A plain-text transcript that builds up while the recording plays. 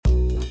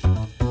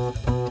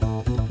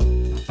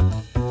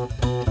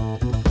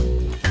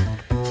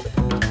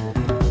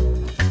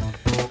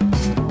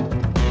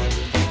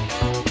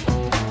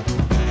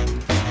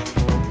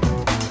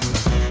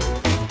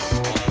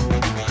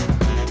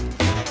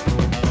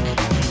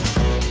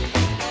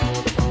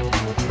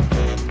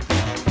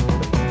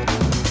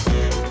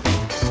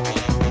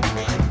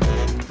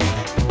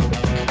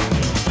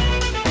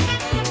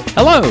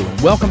Hello, and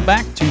welcome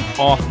back to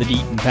Off the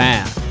Deaton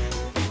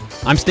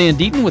Path. I'm Stan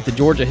Deaton with the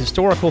Georgia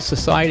Historical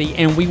Society,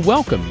 and we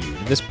welcome you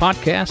to this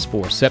podcast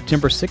for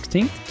September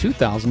 16th,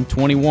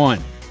 2021.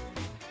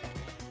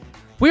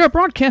 We are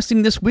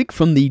broadcasting this week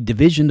from the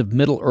Division of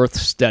Middle Earth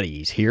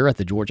Studies here at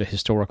the Georgia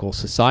Historical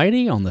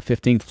Society on the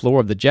 15th floor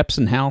of the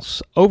Jepson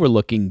House,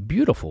 overlooking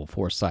beautiful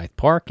Forsyth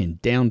Park in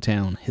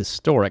downtown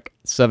historic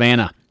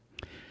Savannah.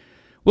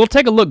 We'll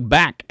take a look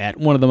back at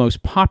one of the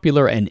most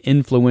popular and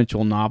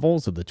influential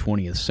novels of the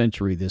 20th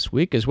century this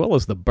week, as well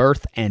as the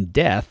birth and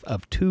death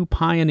of two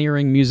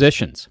pioneering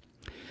musicians.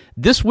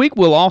 This week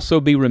we'll also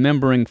be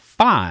remembering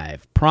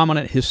 5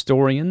 prominent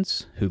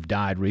historians who've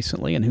died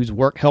recently and whose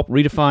work helped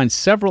redefine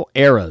several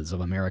eras of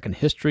American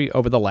history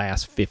over the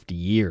last 50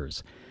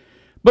 years.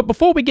 But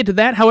before we get to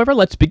that, however,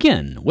 let's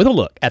begin with a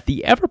look at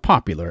the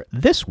ever-popular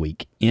This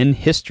Week in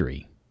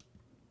History.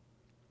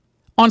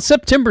 On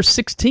September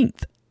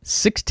 16th,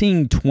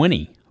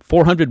 1620,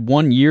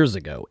 401 years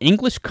ago,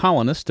 English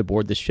colonists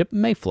aboard the ship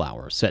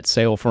Mayflower set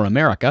sail for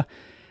America,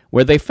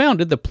 where they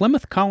founded the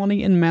Plymouth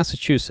Colony in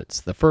Massachusetts,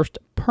 the first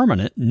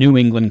permanent New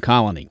England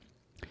colony.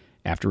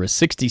 After a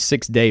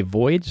 66-day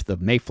voyage, the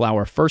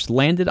Mayflower first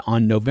landed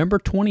on November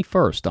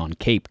 21st on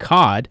Cape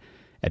Cod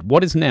at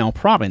what is now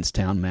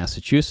Provincetown,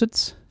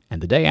 Massachusetts, and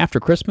the day after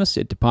Christmas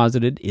it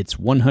deposited its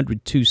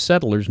 102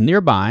 settlers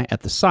nearby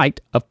at the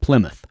site of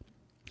Plymouth.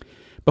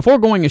 Before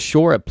going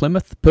ashore at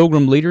Plymouth,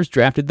 Pilgrim leaders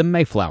drafted the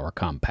Mayflower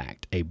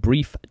Compact, a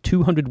brief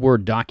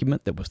 200-word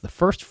document that was the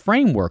first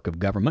framework of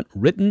government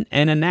written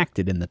and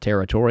enacted in the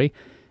territory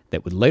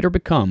that would later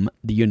become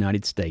the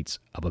United States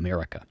of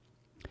America.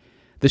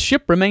 The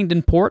ship remained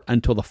in port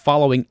until the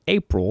following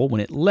April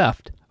when it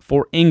left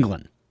for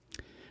England.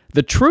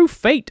 The true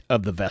fate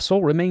of the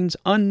vessel remains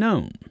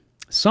unknown.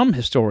 Some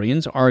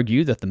historians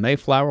argue that the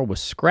Mayflower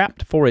was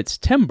scrapped for its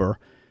timber,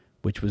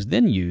 which was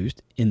then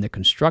used in the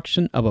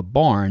construction of a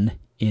barn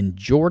in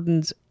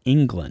Jordan's,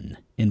 England,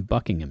 in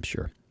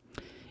Buckinghamshire.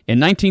 In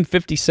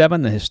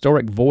 1957, the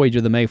historic voyage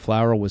of the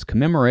Mayflower was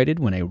commemorated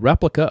when a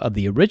replica of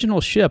the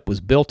original ship was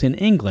built in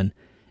England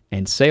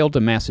and sailed to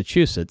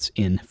Massachusetts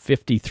in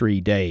 53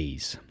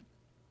 days.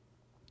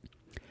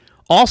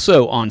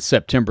 Also on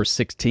September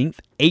 16th,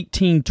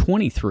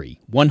 1823,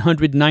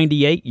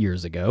 198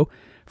 years ago,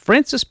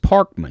 Francis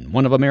Parkman,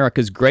 one of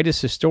America's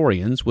greatest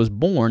historians, was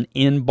born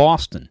in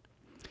Boston.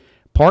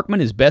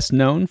 Parkman is best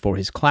known for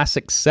his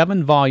classic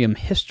 7-volume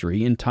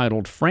history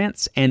entitled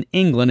France and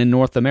England in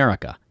North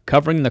America,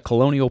 covering the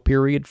colonial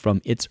period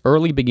from its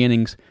early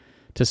beginnings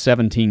to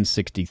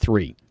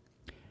 1763.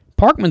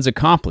 Parkman's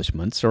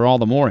accomplishments are all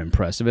the more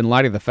impressive in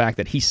light of the fact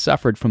that he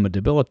suffered from a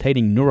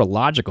debilitating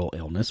neurological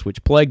illness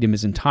which plagued him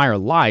his entire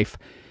life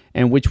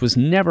and which was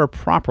never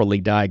properly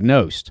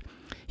diagnosed.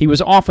 He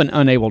was often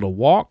unable to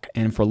walk,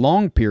 and for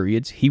long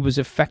periods he was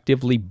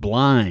effectively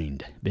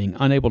blind, being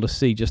unable to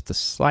see just the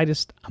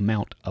slightest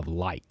amount of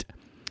light.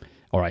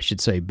 Or I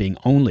should say, being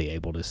only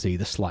able to see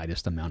the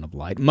slightest amount of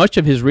light. Much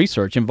of his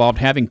research involved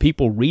having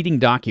people reading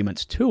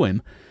documents to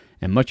him,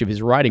 and much of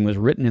his writing was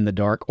written in the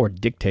dark or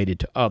dictated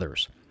to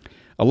others.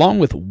 Along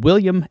with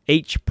William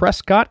H.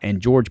 Prescott and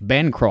George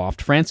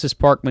Bancroft, Francis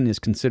Parkman is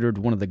considered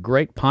one of the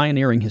great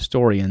pioneering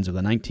historians of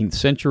the 19th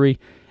century,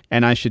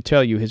 and I should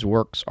tell you his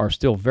works are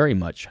still very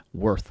much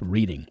worth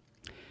reading.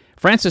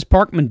 Francis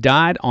Parkman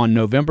died on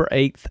November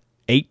 8th,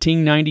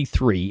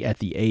 1893 at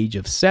the age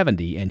of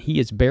 70, and he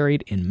is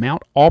buried in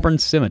Mount Auburn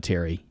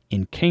Cemetery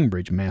in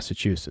Cambridge,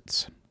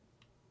 Massachusetts.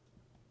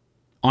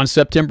 On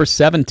September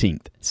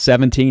 17th,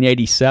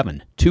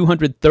 1787,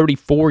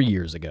 234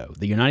 years ago,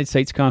 the United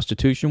States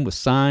Constitution was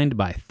signed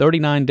by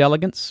 39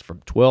 delegates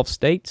from 12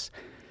 states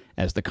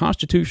as the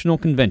Constitutional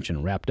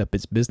Convention wrapped up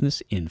its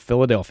business in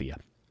Philadelphia.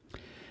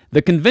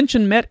 The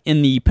convention met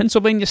in the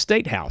Pennsylvania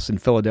State House in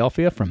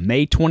Philadelphia from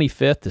May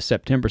 25th to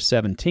September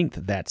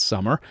 17th that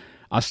summer,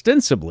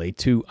 ostensibly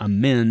to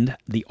amend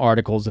the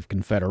Articles of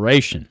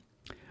Confederation.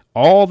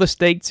 All the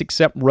states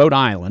except Rhode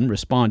Island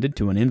responded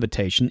to an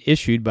invitation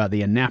issued by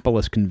the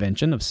Annapolis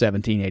Convention of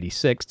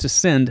 1786 to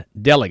send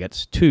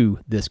delegates to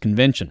this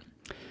convention.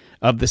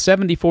 Of the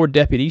 74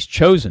 deputies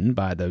chosen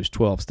by those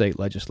 12 state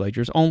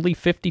legislatures, only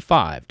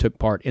 55 took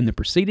part in the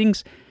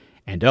proceedings,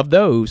 and of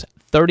those,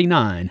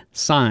 39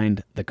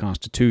 signed the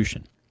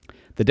Constitution.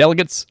 The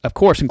delegates, of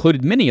course,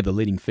 included many of the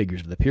leading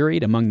figures of the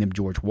period, among them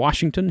George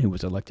Washington, who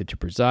was elected to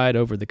preside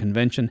over the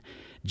convention,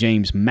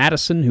 James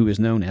Madison, who is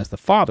known as the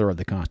father of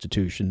the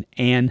Constitution,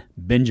 and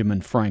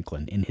Benjamin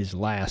Franklin in his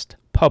last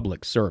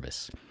public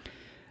service.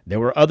 There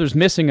were others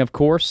missing, of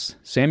course: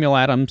 Samuel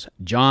Adams,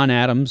 John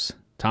Adams,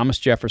 Thomas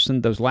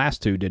Jefferson. Those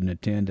last two didn't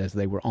attend as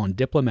they were on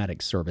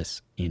diplomatic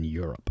service in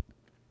Europe.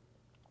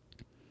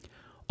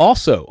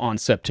 Also on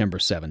September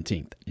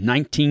 17th,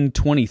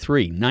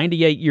 1923,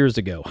 98 years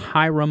ago,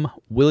 Hiram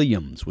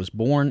Williams was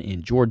born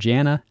in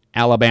Georgiana,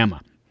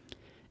 Alabama.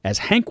 As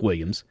Hank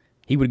Williams,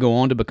 he would go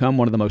on to become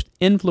one of the most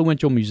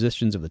influential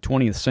musicians of the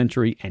 20th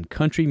century and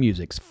country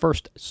music's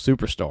first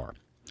superstar.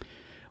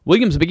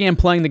 Williams began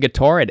playing the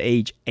guitar at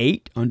age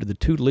 8 under the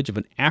tutelage of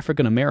an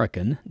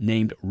African-American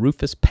named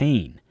Rufus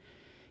Payne.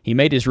 He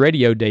made his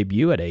radio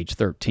debut at age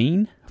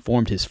 13,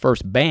 formed his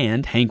first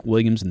band, Hank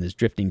Williams and his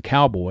Drifting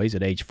Cowboys,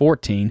 at age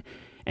 14,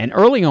 and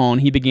early on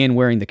he began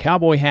wearing the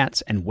cowboy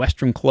hats and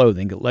Western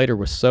clothing that later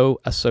was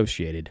so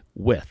associated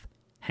with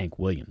Hank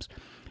Williams.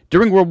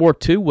 During World War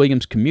II,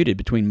 Williams commuted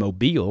between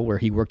Mobile, where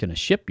he worked in a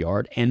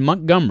shipyard, and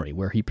Montgomery,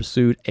 where he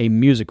pursued a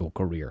musical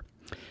career.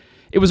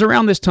 It was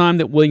around this time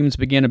that Williams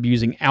began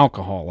abusing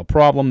alcohol, a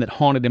problem that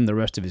haunted him the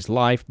rest of his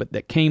life, but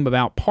that came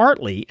about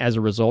partly as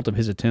a result of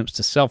his attempts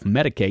to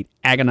self-medicate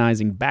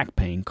agonizing back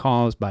pain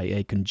caused by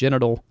a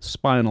congenital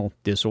spinal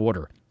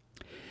disorder.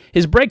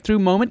 His breakthrough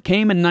moment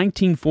came in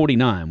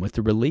 1949 with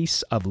the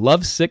release of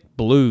Lovesick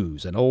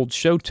Blues, an old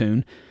show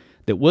tune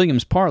that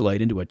Williams parlayed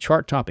into a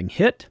chart-topping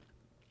hit,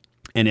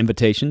 an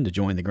invitation to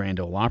join the Grand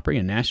Ole Opry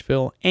in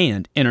Nashville,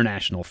 and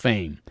international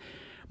fame.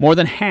 More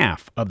than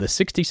half of the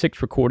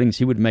 66 recordings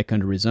he would make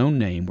under his own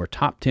name were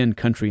top 10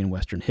 country and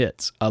western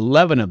hits,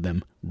 11 of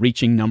them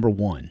reaching number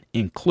 1,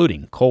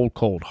 including Cold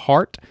Cold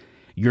Heart,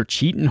 You're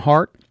Cheatin'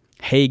 Heart,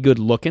 Hey Good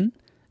Lookin',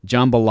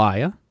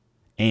 Jambalaya,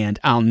 and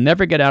I'll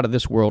Never Get Out of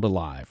This World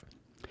Alive.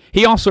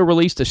 He also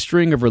released a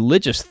string of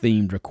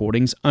religious-themed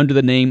recordings under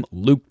the name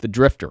Luke the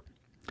Drifter.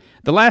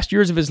 The last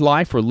years of his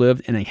life were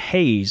lived in a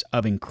haze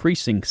of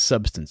increasing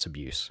substance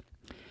abuse.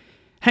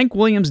 Hank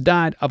Williams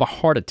died of a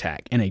heart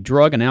attack and a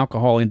drug and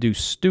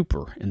alcohol-induced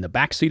stupor in the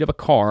backseat of a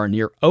car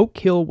near Oak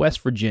Hill,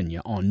 West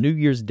Virginia on New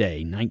Year's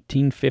Day,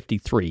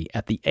 1953,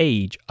 at the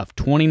age of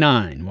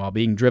 29, while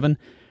being driven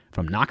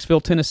from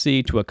Knoxville,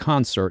 Tennessee, to a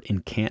concert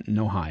in Canton,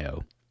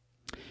 Ohio.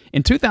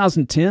 In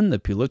 2010, the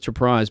Pulitzer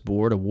Prize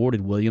Board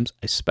awarded Williams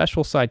a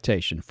special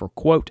citation for,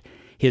 quote,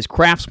 his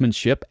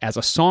craftsmanship as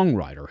a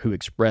songwriter who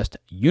expressed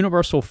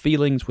universal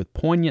feelings with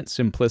poignant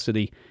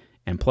simplicity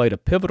and played a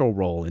pivotal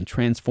role in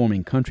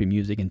transforming country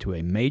music into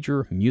a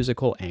major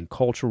musical and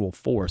cultural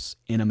force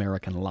in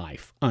American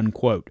life,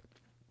 unquote.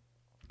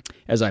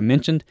 As I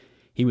mentioned,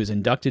 he was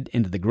inducted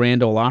into the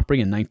Grand Ole Opry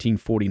in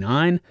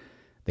 1949,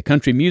 the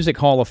Country Music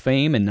Hall of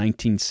Fame in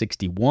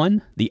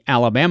 1961, the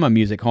Alabama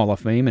Music Hall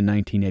of Fame in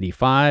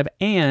 1985,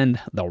 and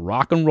the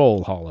Rock and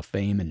Roll Hall of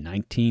Fame in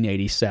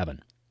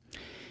 1987.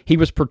 He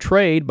was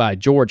portrayed by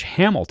George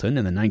Hamilton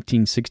in the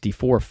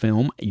 1964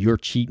 film You're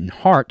Cheatin'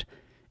 Heart,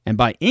 and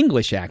by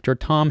English actor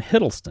Tom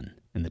Hiddleston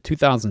in the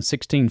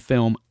 2016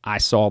 film I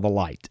Saw the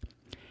Light.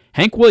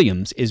 Hank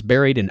Williams is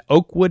buried in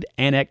Oakwood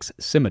Annex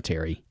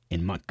Cemetery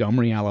in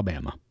Montgomery,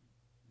 Alabama.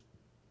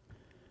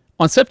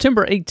 On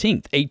September 18,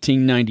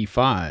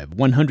 1895,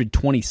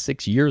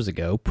 126 years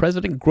ago,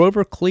 President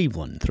Grover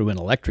Cleveland threw an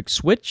electric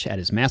switch at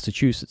his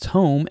Massachusetts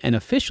home and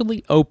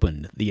officially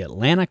opened the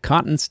Atlanta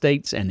Cotton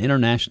States and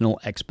International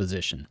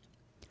Exposition.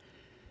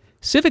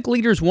 Civic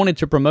leaders wanted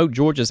to promote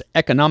Georgia's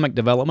economic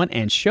development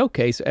and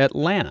showcase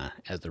Atlanta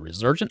as the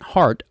resurgent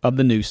heart of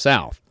the New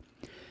South.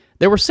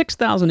 There were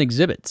 6,000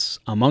 exhibits,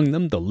 among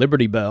them the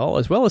Liberty Bell,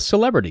 as well as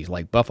celebrities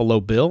like Buffalo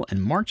Bill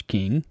and March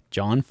King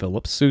John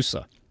Philip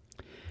Sousa.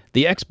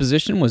 The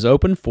exposition was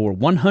open for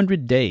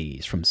 100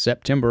 days from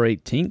September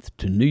 18th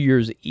to New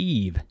Year's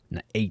Eve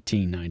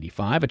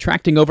 1895,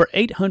 attracting over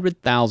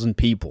 800,000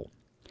 people.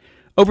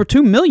 Over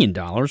 $2 million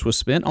was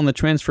spent on the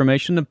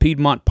transformation of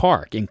Piedmont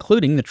Park,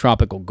 including the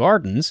Tropical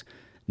Gardens,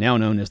 now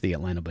known as the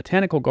Atlanta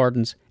Botanical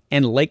Gardens,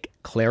 and Lake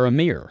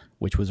Claramere,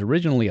 which was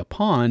originally a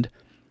pond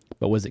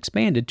but was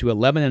expanded to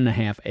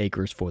 11.5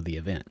 acres for the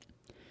event.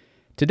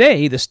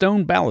 Today, the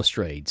stone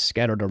balustrades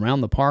scattered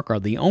around the park are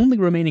the only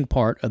remaining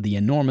part of the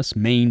enormous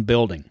main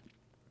building.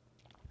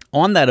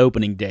 On that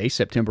opening day,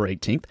 September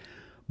 18th,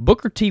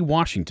 Booker T.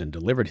 Washington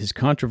delivered his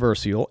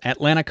controversial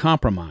Atlanta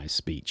Compromise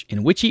speech,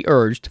 in which he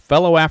urged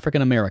fellow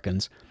African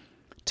Americans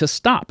to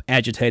stop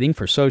agitating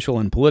for social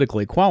and political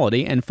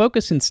equality and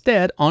focus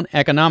instead on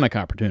economic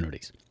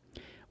opportunities.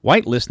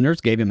 White listeners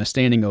gave him a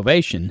standing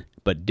ovation,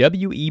 but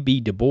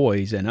W.E.B. Du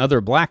Bois and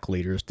other black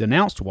leaders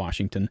denounced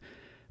Washington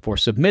for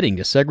submitting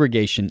to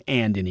segregation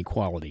and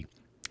inequality.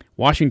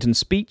 Washington's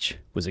speech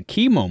was a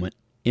key moment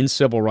in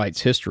civil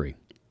rights history.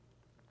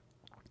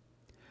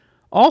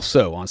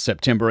 Also on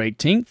September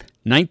 18th,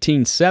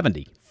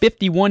 1970,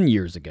 51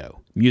 years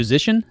ago,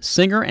 musician,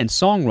 singer, and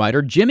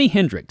songwriter Jimi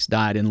Hendrix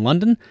died in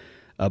London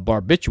of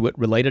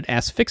barbiturate-related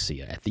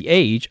asphyxia at the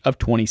age of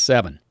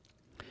 27.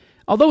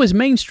 Although his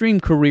mainstream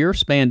career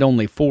spanned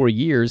only 4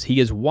 years, he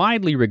is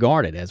widely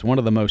regarded as one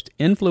of the most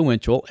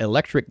influential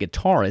electric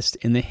guitarists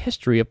in the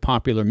history of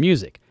popular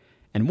music,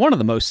 and one of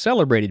the most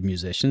celebrated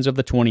musicians of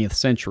the 20th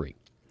century.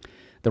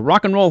 The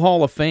Rock and Roll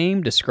Hall of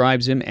Fame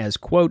describes him as,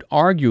 quote,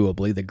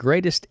 arguably the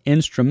greatest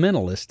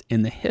instrumentalist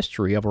in the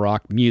history of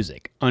rock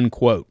music,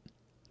 unquote.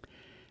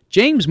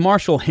 James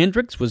Marshall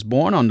Hendrix was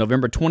born on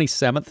November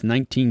 27,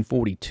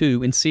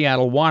 1942, in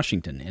Seattle,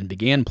 Washington, and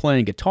began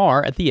playing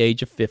guitar at the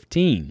age of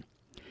 15.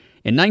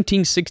 In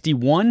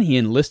 1961, he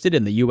enlisted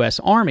in the U.S.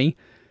 Army,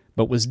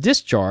 but was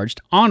discharged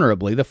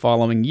honorably the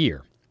following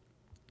year.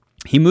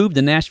 He moved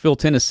to Nashville,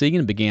 Tennessee,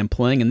 and began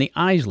playing in the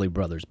Isley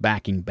Brothers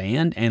backing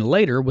band and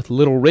later with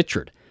Little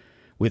Richard,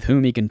 with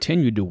whom he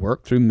continued to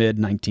work through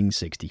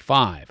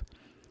mid-1965.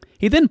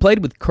 He then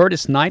played with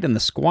Curtis Knight and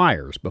the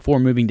Squires before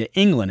moving to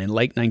England in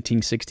late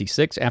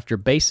 1966 after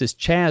bassist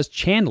Chas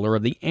Chandler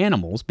of the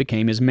Animals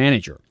became his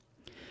manager.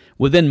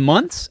 Within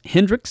months,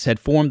 Hendrix had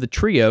formed the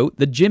trio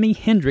The Jimi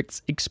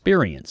Hendrix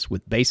Experience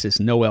with bassist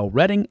Noel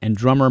Redding and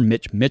drummer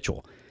Mitch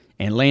Mitchell,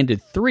 and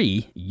landed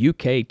 3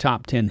 UK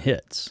top 10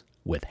 hits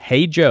with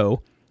Hey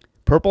Joe,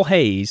 Purple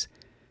Haze,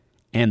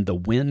 and The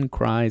Wind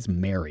Cries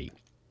Mary.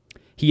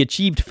 He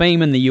achieved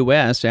fame in the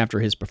U.S. after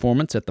his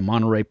performance at the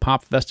Monterey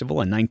Pop Festival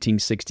in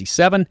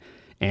 1967,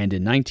 and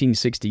in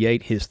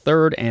 1968 his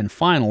third and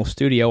final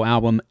studio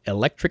album,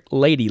 Electric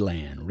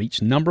Ladyland,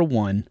 reached number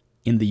 1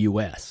 in the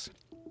U.S.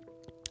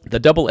 The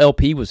double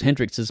LP was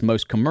Hendrix's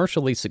most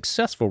commercially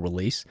successful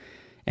release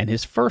and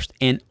his first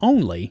and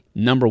only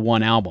number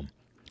 1 album.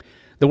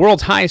 The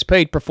world's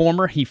highest-paid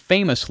performer, he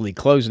famously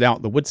closed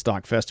out the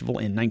Woodstock Festival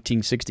in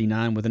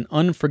 1969 with an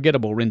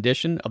unforgettable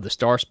rendition of the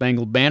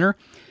Star-Spangled Banner,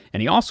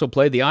 and he also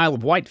played the Isle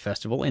of Wight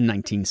Festival in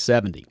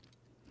 1970.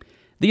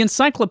 The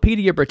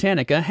Encyclopedia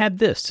Britannica had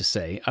this to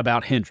say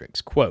about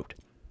Hendrix, quote,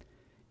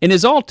 "In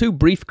his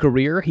all-too-brief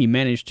career, he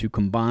managed to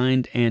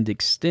combine and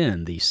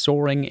extend the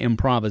soaring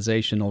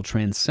improvisational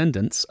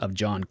transcendence of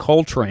John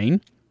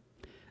Coltrane,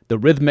 the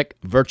rhythmic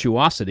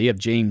virtuosity of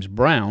James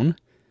Brown,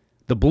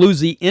 the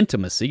bluesy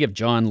intimacy of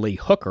John Lee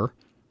Hooker,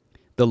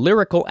 the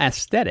lyrical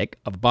aesthetic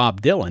of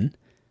Bob Dylan,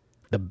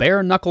 the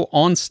bare-knuckle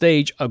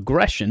on-stage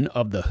aggression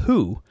of The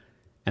Who,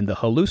 and the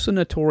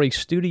hallucinatory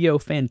studio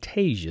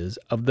fantasias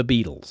of the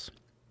Beatles."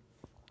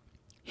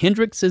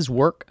 Hendrix's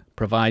work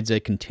provides a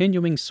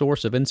continuing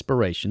source of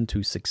inspiration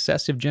to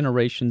successive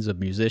generations of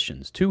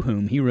musicians, to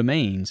whom he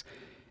remains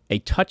a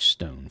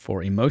touchstone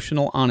for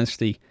emotional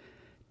honesty,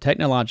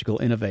 technological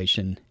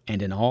innovation,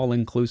 and an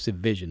all-inclusive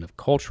vision of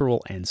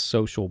cultural and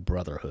social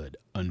brotherhood,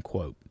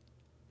 unquote.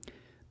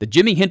 The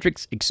Jimi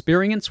Hendrix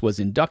Experience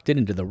was inducted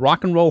into the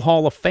Rock and Roll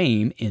Hall of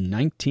Fame in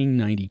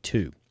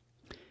 1992.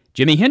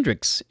 Jimi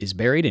Hendrix is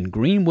buried in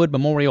Greenwood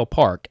Memorial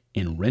Park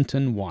in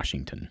Renton,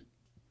 Washington.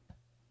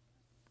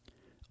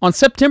 On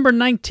September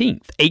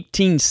 19,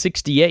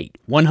 1868,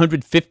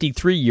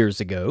 153 years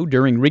ago,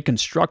 during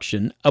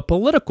Reconstruction, a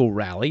political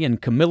rally in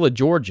Camilla,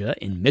 Georgia,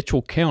 in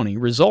Mitchell County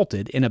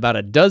resulted in about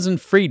a dozen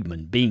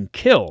freedmen being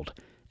killed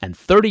and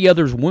 30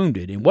 others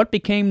wounded in what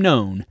became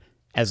known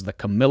as the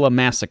Camilla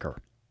Massacre.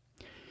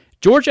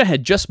 Georgia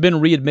had just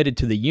been readmitted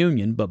to the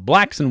Union, but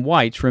blacks and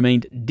whites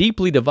remained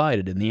deeply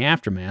divided in the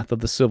aftermath of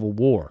the Civil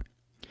War.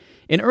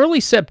 In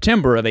early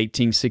September of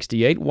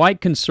 1868,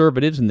 white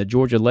conservatives in the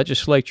Georgia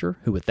legislature,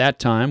 who at that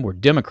time were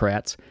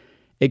Democrats,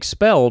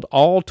 expelled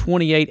all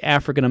 28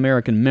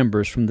 African-American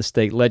members from the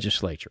state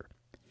legislature.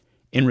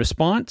 In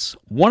response,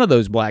 one of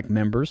those black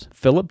members,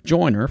 Philip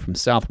Joyner from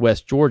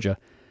southwest Georgia,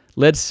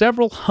 led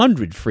several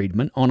hundred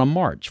freedmen on a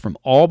march from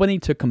Albany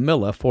to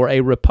Camilla for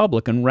a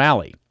Republican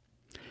rally.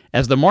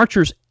 As the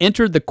marchers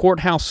entered the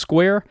courthouse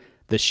square,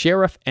 the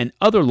sheriff and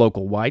other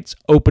local whites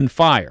opened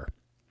fire.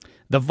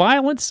 The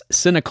violence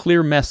sent a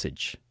clear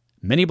message.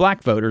 Many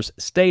black voters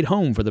stayed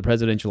home for the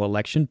presidential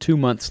election 2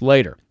 months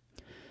later.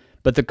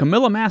 But the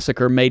Camilla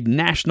Massacre made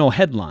national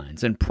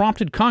headlines and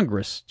prompted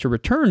Congress to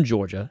return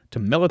Georgia to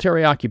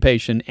military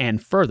occupation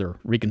and further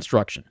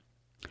Reconstruction.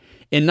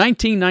 In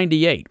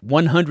 1998,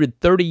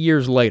 130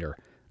 years later,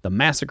 the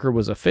massacre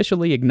was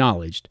officially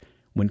acknowledged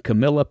when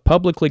Camilla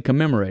publicly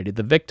commemorated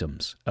the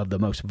victims of the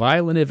most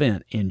violent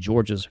event in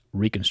Georgia's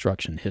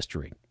Reconstruction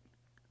history.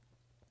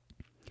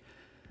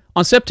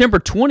 On September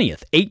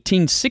 20th,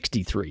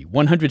 1863,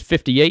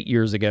 158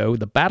 years ago,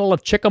 the Battle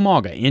of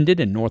Chickamauga ended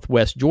in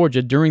northwest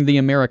Georgia during the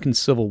American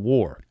Civil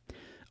War.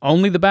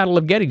 Only the Battle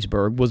of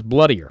Gettysburg was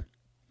bloodier.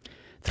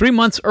 3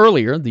 months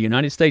earlier, the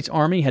United States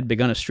Army had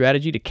begun a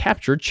strategy to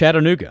capture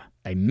Chattanooga,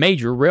 a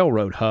major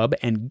railroad hub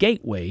and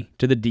gateway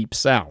to the Deep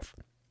South.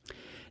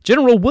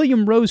 General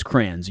William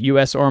Rosecrans,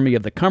 U.S. Army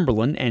of the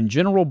Cumberland, and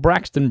General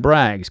Braxton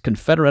Bragg's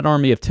Confederate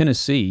Army of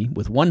Tennessee,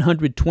 with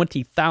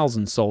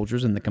 120,000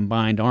 soldiers in the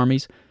combined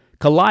armies,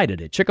 collided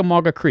at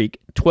Chickamauga Creek,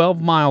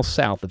 12 miles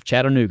south of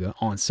Chattanooga,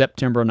 on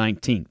September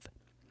 19th.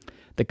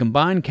 The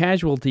combined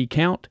casualty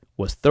count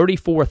was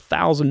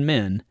 34,000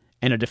 men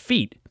and a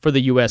defeat for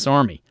the U.S.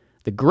 Army,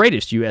 the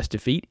greatest U.S.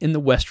 defeat in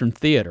the Western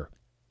Theater.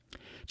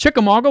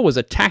 Chickamauga was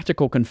a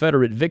tactical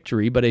Confederate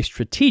victory, but a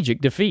strategic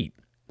defeat.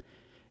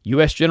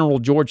 U.S. General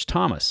George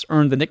Thomas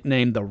earned the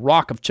nickname the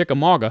Rock of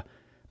Chickamauga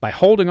by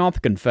holding off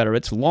the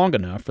Confederates long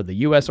enough for the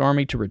U.S.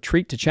 Army to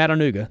retreat to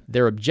Chattanooga,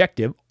 their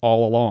objective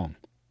all along.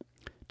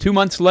 2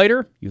 months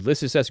later,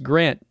 Ulysses S.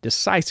 Grant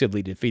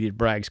decisively defeated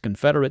Bragg's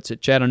Confederates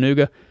at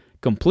Chattanooga,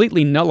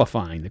 completely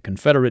nullifying the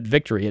Confederate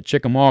victory at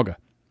Chickamauga.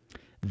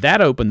 That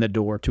opened the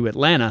door to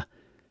Atlanta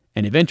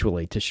and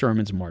eventually to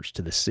Sherman's march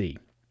to the sea.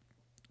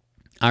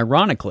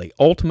 Ironically,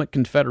 ultimate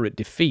Confederate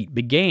defeat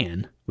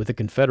began with a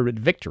Confederate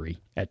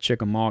victory at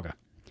Chickamauga.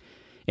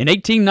 In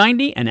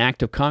 1890, an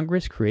act of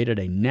Congress created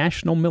a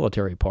national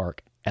military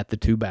park at the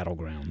two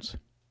battlegrounds.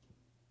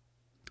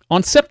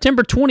 On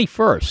September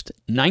 21st,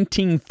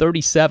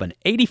 1937,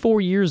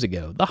 84 years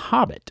ago, The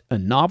Hobbit, a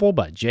novel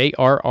by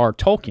J.R.R.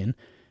 Tolkien,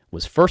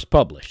 was first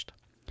published.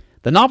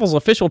 The novel's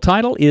official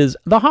title is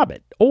The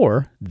Hobbit,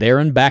 or There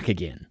and Back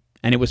Again,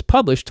 and it was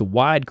published to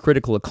wide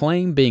critical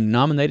acclaim, being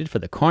nominated for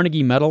the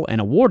Carnegie Medal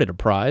and awarded a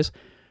prize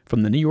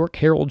from the New York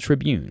Herald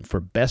Tribune for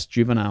Best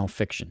Juvenile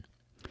Fiction.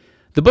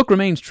 The book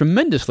remains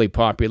tremendously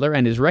popular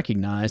and is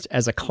recognized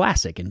as a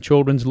classic in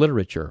children's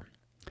literature.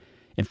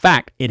 In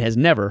fact, it has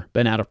never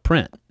been out of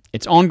print.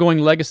 Its ongoing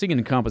legacy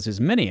encompasses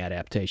many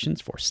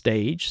adaptations for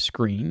stage,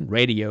 screen,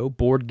 radio,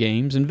 board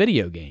games, and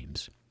video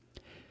games.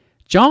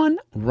 John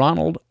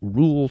Ronald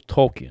Reuel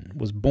Tolkien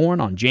was born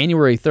on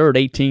January 3,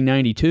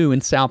 1892 in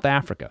South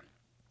Africa.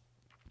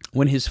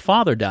 When his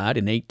father died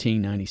in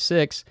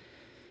 1896,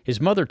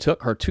 his mother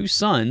took her 2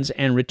 sons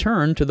and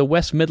returned to the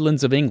West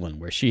Midlands of England,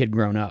 where she had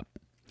grown up.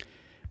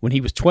 When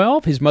he was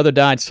 12, his mother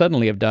died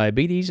suddenly of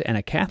diabetes, and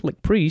a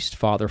Catholic priest,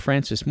 Father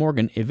Francis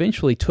Morgan,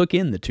 eventually took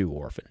in the 2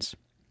 orphans.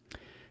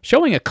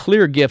 Showing a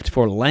clear gift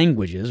for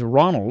languages,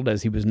 Ronald,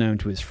 as he was known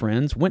to his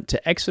friends, went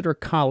to Exeter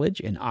College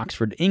in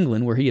Oxford,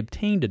 England, where he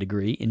obtained a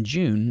degree in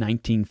June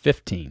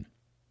 1915.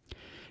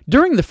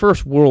 During the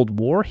First World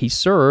War, he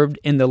served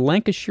in the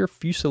Lancashire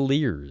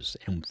Fusiliers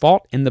and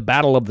fought in the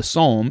Battle of the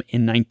Somme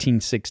in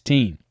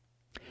 1916.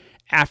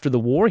 After the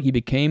war, he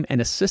became an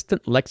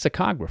assistant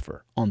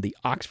lexicographer on the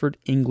Oxford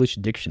English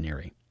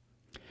Dictionary.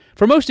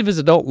 For most of his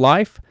adult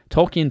life,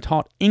 Tolkien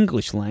taught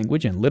English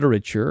language and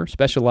literature,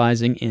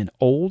 specializing in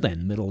Old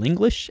and Middle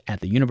English at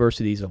the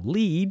universities of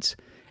Leeds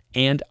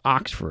and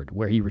Oxford,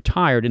 where he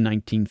retired in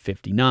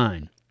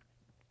 1959.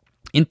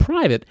 In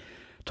private,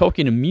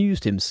 Tolkien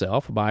amused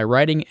himself by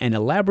writing an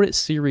elaborate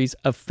series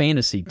of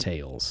fantasy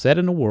tales set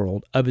in a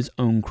world of his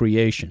own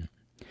creation.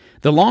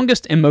 The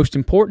longest and most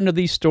important of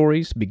these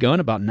stories, begun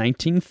about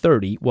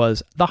 1930,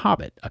 was The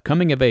Hobbit, a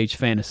coming-of-age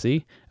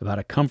fantasy about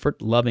a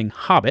comfort-loving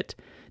hobbit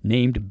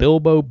named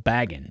Bilbo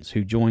Baggins,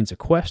 who joins a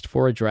quest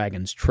for a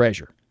dragon's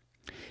treasure.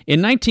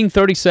 In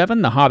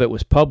 1937, The Hobbit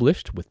was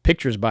published, with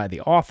pictures by the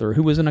author,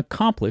 who was an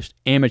accomplished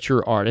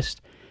amateur artist,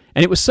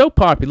 and it was so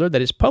popular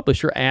that its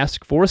publisher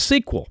asked for a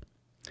sequel.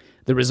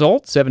 The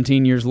result,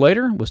 17 years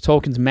later, was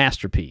Tolkien's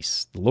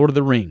masterpiece, The Lord of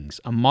the Rings,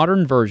 a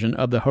modern version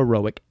of the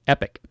heroic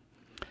epic.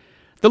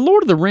 The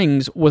Lord of the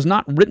Rings was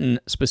not written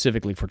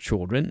specifically for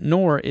children,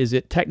 nor is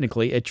it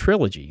technically a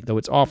trilogy, though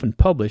it's often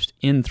published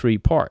in 3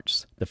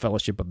 parts: The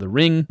Fellowship of the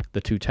Ring,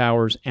 The Two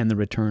Towers, and The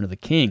Return of the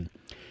King.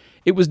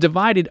 It was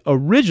divided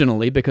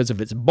originally because of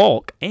its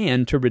bulk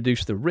and to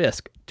reduce the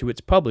risk to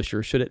its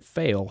publisher should it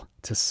fail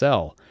to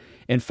sell.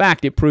 In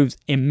fact, it proves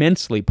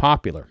immensely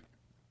popular.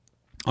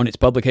 On its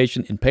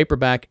publication in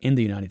paperback in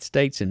the United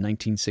States in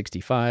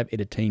 1965, it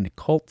attained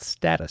cult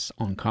status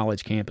on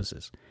college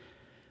campuses.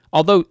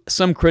 Although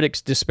some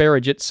critics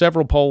disparage it,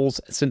 several polls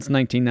since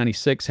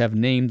 1996 have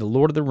named The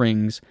Lord of the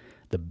Rings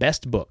the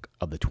best book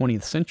of the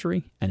 20th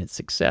century, and its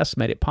success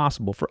made it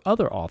possible for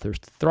other authors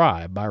to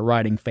thrive by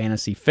writing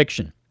fantasy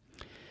fiction.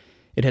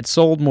 It had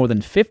sold more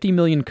than 50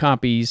 million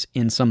copies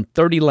in some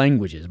 30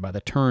 languages by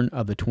the turn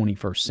of the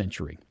 21st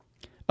century.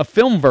 A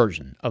film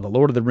version of The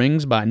Lord of the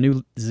Rings by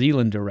New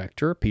Zealand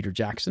director Peter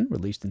Jackson,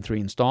 released in 3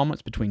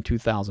 installments between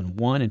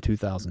 2001 and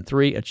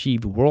 2003,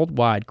 achieved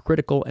worldwide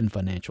critical and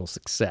financial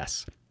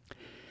success.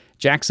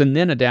 Jackson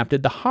then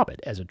adapted The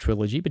Hobbit as a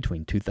trilogy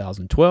between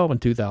 2012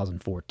 and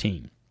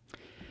 2014.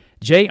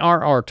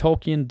 J.R.R.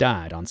 Tolkien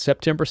died on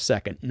September 2,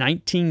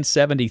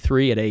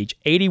 1973 at age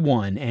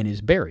 81 and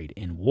is buried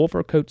in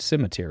Wolvercote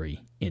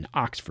Cemetery in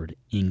Oxford,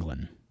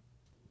 England.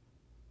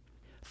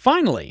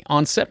 Finally,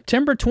 on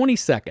September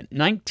 22,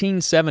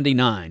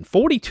 1979,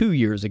 42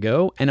 years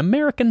ago, an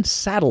American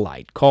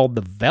satellite called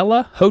the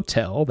Vela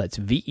Hotel, that's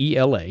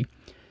V-E-L-A,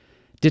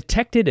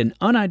 detected an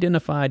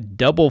unidentified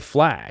double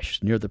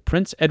flash near the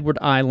Prince Edward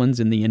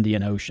Islands in the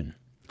Indian Ocean.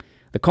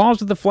 The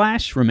cause of the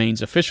flash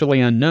remains officially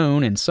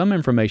unknown, and some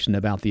information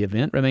about the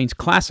event remains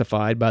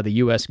classified by the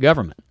U.S.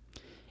 government.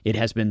 It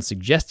has been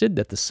suggested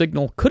that the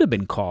signal could have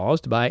been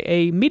caused by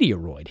a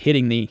meteoroid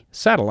hitting the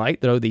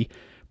satellite, though the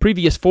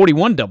previous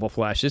 41 double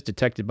flashes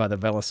detected by the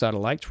Vela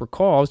satellites were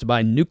caused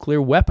by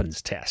nuclear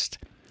weapons tests.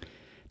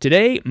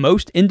 Today,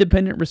 most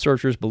independent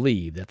researchers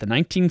believe that the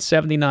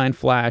 1979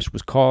 flash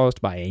was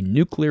caused by a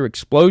nuclear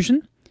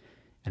explosion,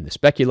 and the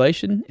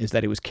speculation is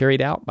that it was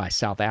carried out by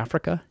South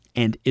Africa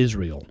and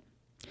Israel.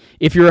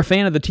 If you're a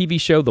fan of the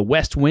TV show The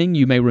West Wing,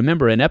 you may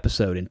remember an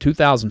episode in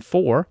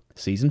 2004,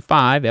 Season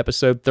 5,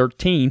 Episode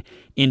 13,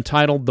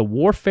 entitled The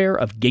Warfare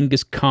of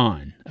Genghis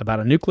Khan, about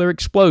a nuclear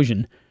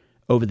explosion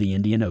over the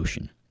Indian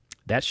Ocean.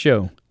 That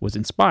show was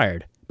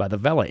inspired by the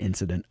Vela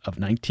incident of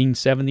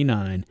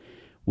 1979,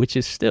 which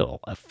is still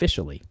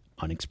officially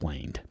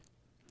unexplained.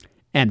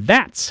 And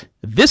that's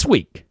This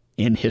Week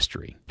in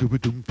History.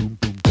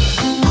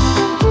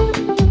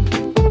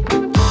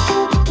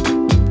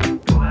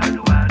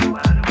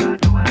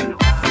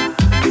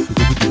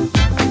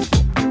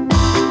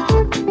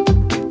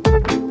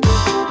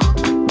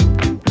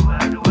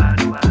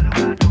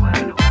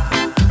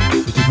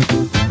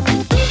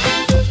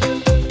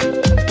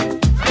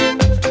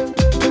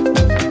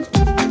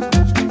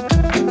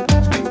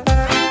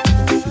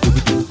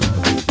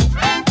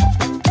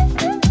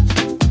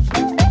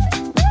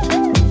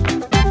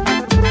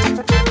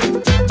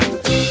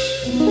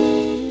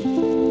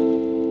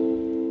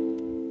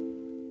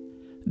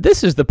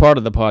 This is the part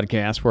of the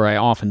podcast where I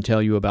often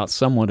tell you about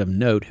someone of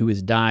note who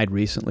has died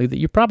recently that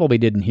you probably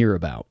didn't hear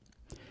about.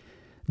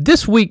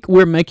 This week,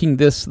 we're making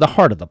this the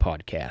heart of the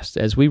podcast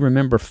as we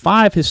remember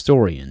 5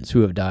 historians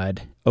who have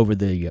died over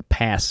the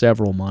past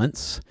several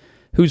months,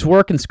 whose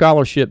work and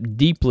scholarship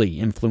deeply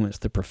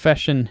influenced the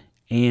profession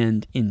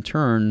and, in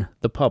turn,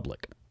 the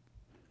public.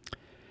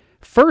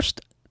 First,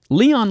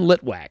 Leon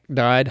Litwack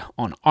died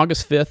on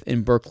August 5th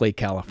in Berkeley,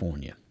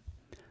 California.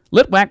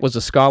 Litwack was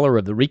a scholar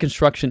of the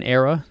Reconstruction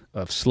era,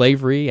 of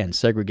slavery and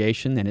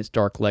segregation and its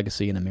dark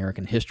legacy in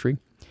American history.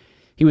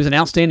 He was an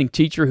outstanding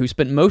teacher who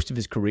spent most of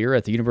his career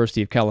at the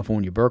University of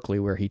California, Berkeley,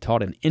 where he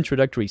taught an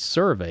introductory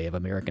survey of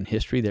American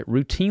history that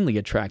routinely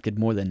attracted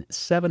more than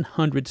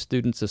 700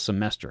 students a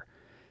semester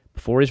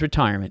before his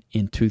retirement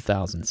in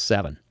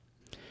 2007.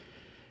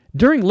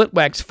 During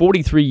Litwack's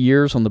 43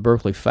 years on the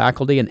Berkeley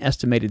faculty, an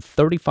estimated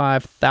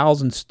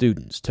 35,000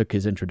 students took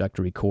his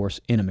introductory course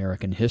in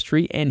American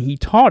history, and he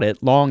taught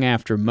it long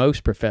after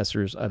most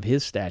professors of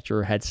his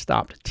stature had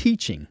stopped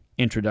teaching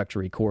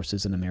introductory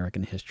courses in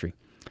American history.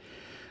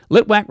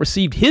 Litwack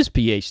received his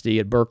Ph.D.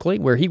 at Berkeley,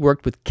 where he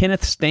worked with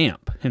Kenneth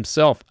Stamp,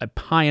 himself a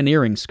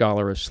pioneering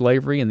scholar of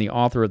slavery and the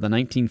author of the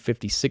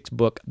 1956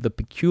 book The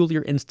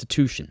Peculiar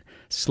Institution,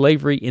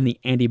 Slavery in the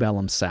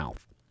Antebellum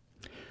South.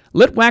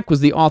 Litwack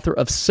was the author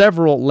of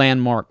several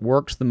landmark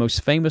works, the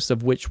most famous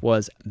of which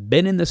was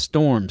Been in the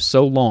Storm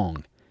So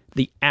Long,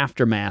 The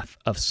Aftermath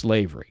of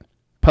Slavery,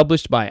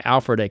 published by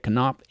Alfred A.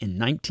 Knopf in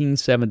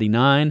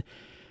 1979,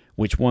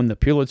 which won the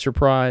Pulitzer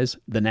Prize,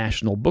 the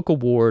National Book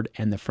Award,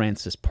 and the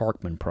Francis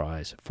Parkman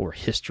Prize for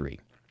History.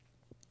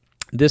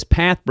 This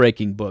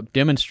path-breaking book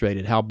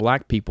demonstrated how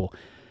black people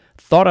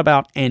thought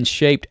about and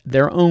shaped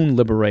their own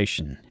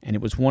liberation, and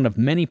it was one of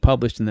many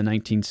published in the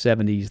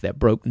 1970s that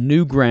broke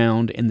new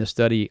ground in the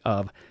study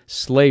of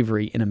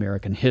slavery in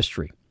American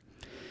history.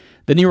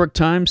 The New York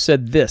Times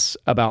said this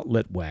about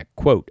Litwack,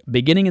 quote,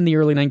 "Beginning in the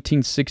early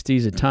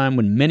 1960s, a time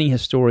when many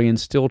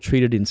historians still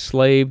treated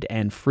enslaved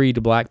and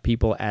freed black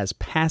people as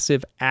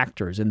passive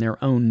actors in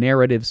their own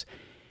narratives,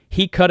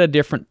 he cut a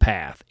different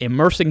path,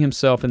 immersing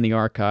himself in the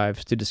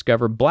archives to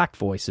discover black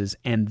voices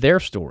and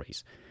their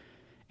stories,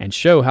 and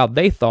show how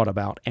they thought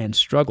about and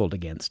struggled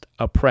against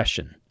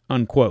oppression,"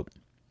 unquote.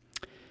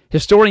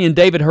 Historian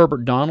David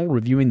Herbert Donald,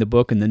 reviewing the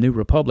book in the New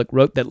Republic,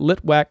 wrote that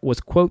Litwack was,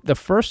 quote, "the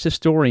first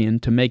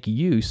historian to make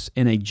use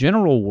in a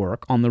general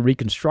work on the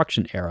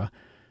Reconstruction era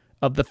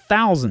of the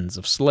thousands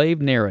of slave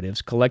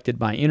narratives collected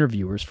by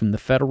interviewers from the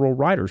Federal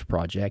Writers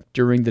Project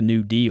during the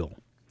New Deal.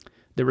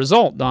 The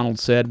result," Donald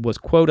said, was,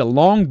 quote, "a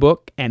long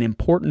book, an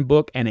important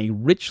book, and a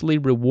richly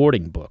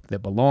rewarding book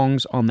that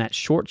belongs on that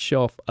short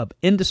shelf of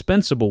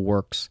indispensable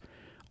works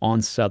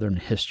on Southern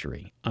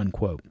history,"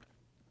 unquote.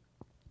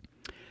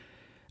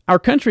 Our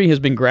country has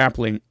been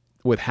grappling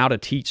with how to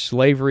teach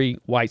slavery,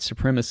 white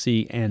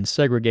supremacy, and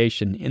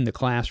segregation in the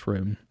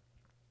classroom,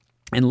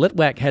 and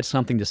Litwack had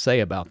something to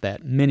say about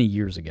that many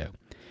years ago.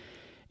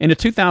 In a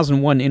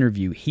 2001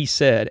 interview, he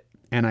said,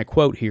 and I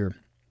quote here,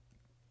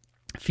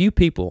 "Few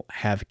people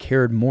have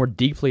cared more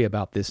deeply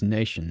about this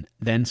nation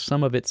than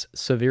some of its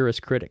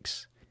severest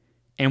critics,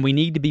 and we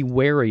need to be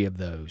wary of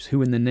those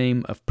who, in the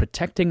name of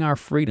protecting our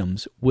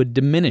freedoms, would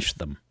diminish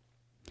them.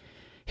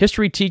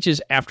 History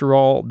teaches, after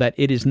all, that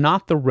it is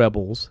not the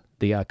rebels,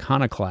 the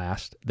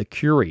iconoclast, the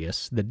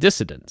curious, the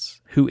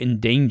dissidents who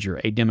endanger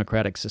a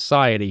democratic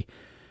society,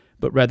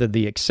 but rather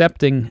the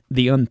accepting,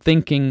 the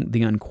unthinking,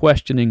 the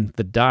unquestioning,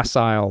 the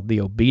docile, the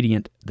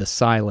obedient, the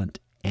silent,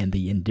 and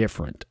the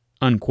indifferent,"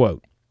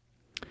 unquote.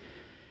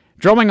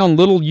 Drawing on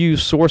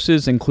little-used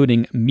sources,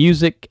 including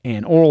music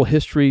and oral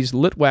histories,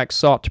 Litwack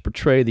sought to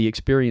portray the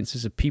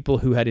experiences of people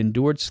who had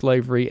endured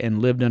slavery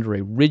and lived under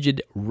a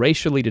rigid,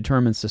 racially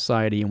determined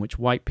society in which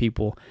white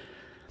people,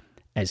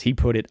 as he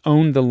put it,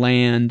 owned the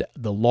land,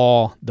 the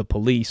law, the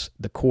police,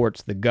 the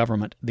courts, the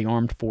government, the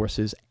armed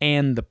forces,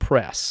 and the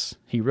press.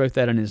 He wrote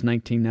that in his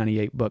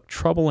 1998 book,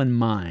 Trouble in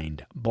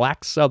Mind,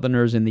 Black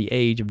Southerners in the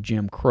Age of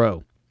Jim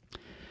Crow.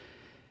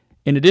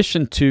 In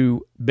addition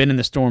to Been in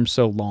the Storm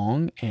So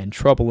Long and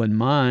Trouble in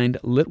Mind,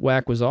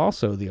 Litwack was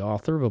also the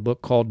author of a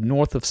book called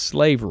North of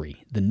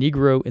Slavery, The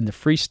Negro in the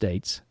Free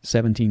States,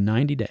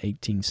 1790 to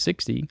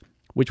 1860,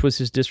 which was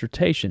his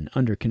dissertation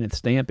under Kenneth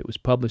Stamp. It was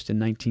published in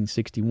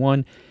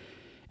 1961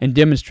 and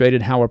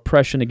demonstrated how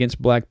oppression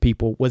against black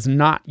people was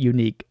not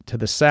unique to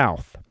the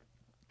South.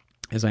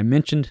 As I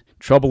mentioned,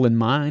 Trouble in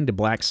Mind,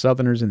 Black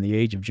Southerners in the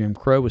Age of Jim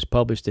Crow was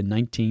published in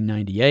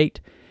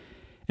 1998.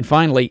 And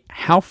finally,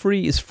 How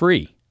Free is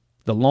Free?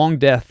 The Long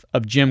Death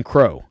of Jim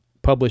Crow,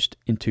 published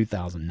in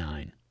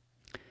 2009.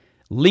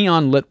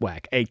 Leon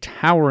Litwack, a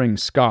towering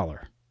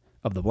scholar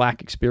of the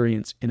black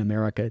experience in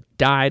America,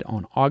 died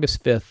on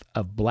August 5th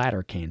of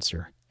bladder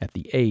cancer at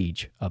the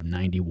age of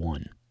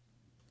 91.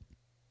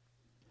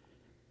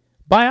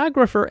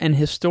 Biographer and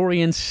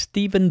historian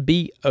Stephen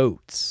B.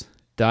 Oates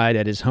died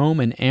at his home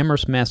in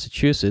Amherst,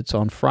 Massachusetts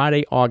on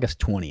Friday, August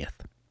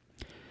 20th.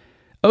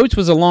 Oates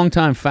was a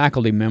longtime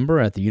faculty member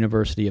at the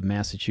University of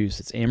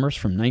Massachusetts Amherst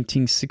from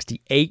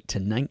 1968 to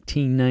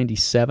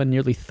 1997,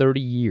 nearly 30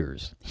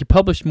 years. He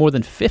published more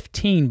than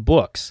 15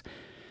 books,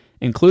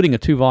 including a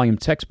 2-volume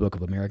textbook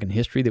of American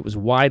history that was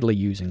widely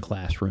used in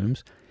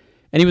classrooms,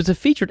 and he was a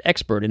featured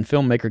expert in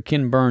filmmaker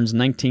Ken Burns'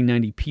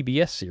 1990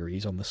 PBS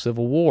series on the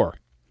Civil War.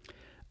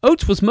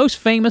 Oates was most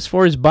famous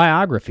for his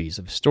biographies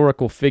of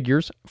historical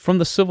figures from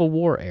the Civil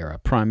War era,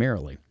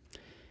 primarily.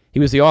 He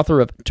was the author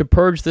of To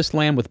Purge This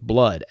Land with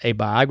Blood, a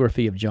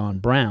biography of John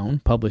Brown,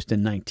 published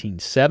in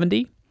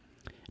 1970,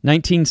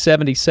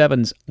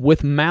 1977's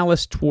With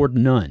Malice Toward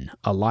None,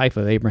 A Life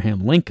of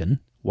Abraham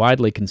Lincoln,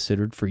 widely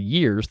considered for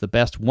years the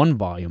best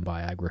 1-volume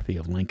biography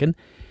of Lincoln,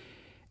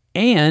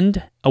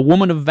 and A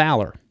Woman of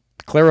Valor,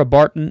 Clara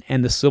Barton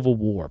and the Civil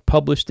War,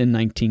 published in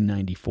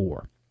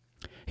 1994.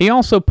 He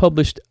also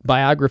published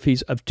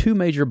biographies of 2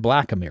 major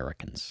black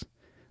Americans.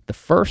 The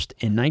first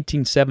in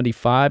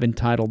 1975,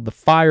 entitled The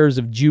Fires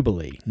of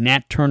Jubilee,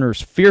 Nat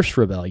Turner's Fierce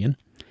Rebellion,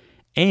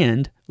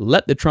 and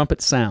Let the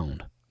Trumpet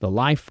Sound, The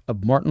Life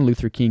of Martin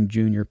Luther King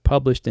Jr.,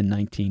 published in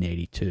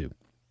 1982.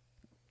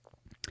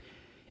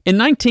 In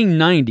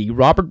 1990,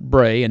 Robert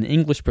Bray, an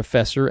English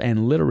professor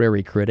and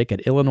literary critic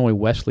at Illinois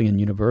Wesleyan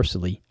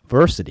University,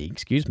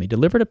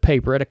 delivered a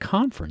paper at a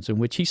conference in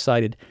which he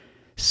cited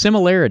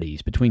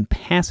similarities between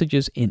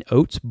passages in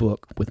Oates'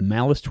 book With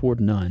Malice Toward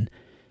None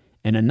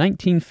and a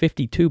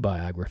 1952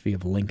 biography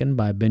of Lincoln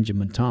by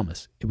Benjamin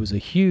Thomas. It was a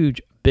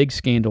huge, big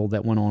scandal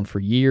that went on for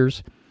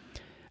years,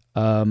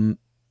 and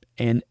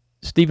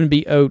Stephen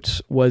B.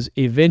 Oates was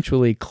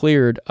eventually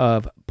cleared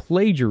of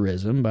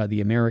plagiarism by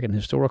the American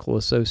Historical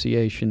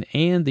Association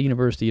and the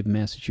University of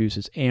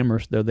Massachusetts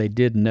Amherst, though they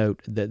did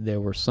note that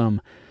there were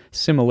some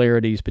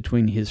similarities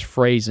between his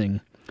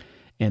phrasing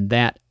and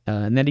that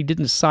he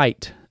didn't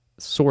cite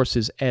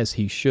sources as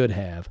he should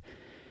have.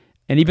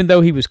 And even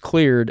though he was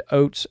cleared,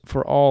 Oates,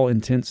 for all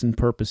intents and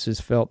purposes,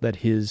 felt that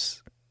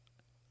his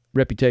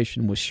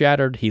reputation was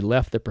shattered. He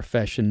left the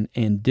profession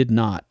and did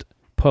not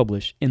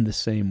publish in the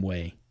same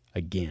way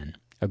again.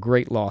 A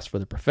great loss for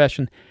the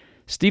profession.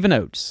 Stephen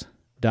Oates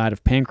died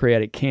of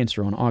pancreatic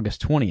cancer on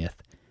August 20th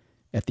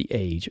at the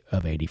age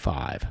of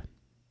 85.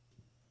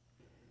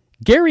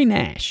 Gary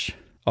Nash,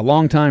 a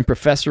longtime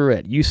professor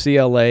at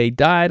UCLA,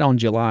 died on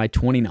July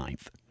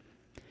 29th.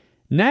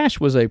 Nash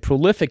was a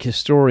prolific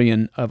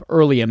historian of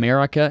early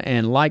America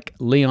and, like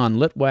Leon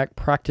Litwack,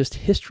 practiced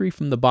history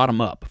from the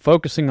bottom up,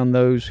 focusing on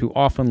those who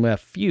often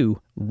left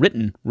few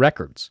written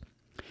records.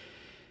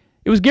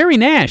 It was Gary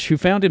Nash who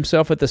found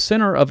himself at the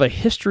center of a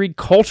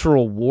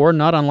history-cultural war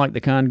not unlike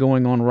the kind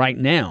going on right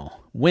now,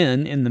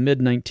 when, in the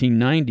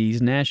mid-1990s,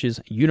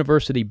 Nash's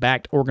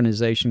university-backed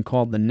organization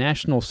called the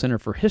National Center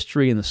for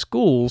History in the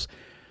Schools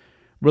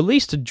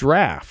released a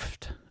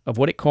draft of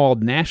what it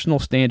called National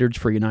Standards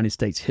for United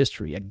States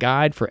History, a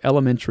guide for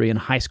elementary and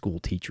high school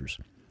teachers.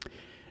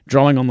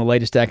 Drawing on the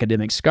latest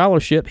academic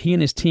scholarship, he and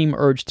his team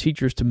urged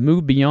teachers to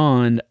move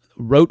beyond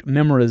rote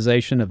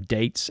memorization of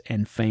dates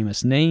and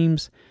famous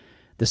names.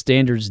 The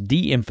standards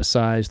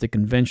de-emphasize the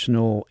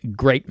conventional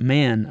great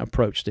man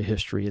approach to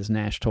history, as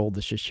Nash told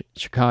the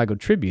Chicago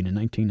Tribune in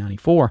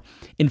 1994,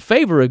 in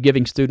favor of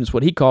giving students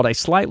what he called a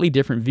slightly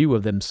different view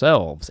of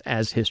themselves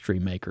as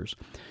history makers.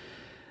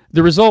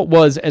 The result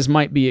was, as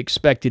might be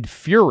expected,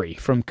 fury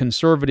from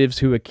conservatives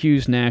who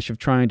accused Nash of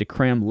trying to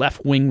cram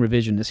left-wing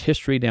revisionist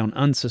history down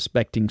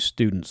unsuspecting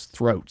students'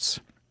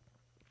 throats.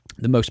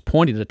 The most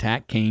pointed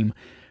attack came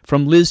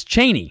from Liz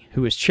Cheney,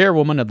 who, as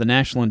chairwoman of the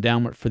National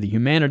Endowment for the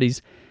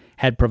Humanities,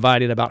 had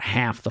provided about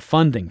half the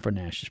funding for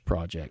Nash's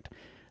project.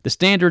 The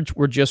standards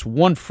were just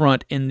one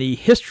front in the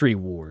history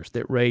wars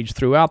that raged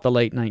throughout the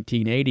late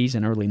 1980s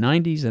and early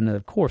 90s and,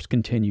 of course,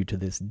 continue to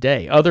this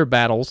day. Other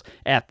battles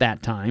at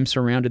that time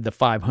surrounded the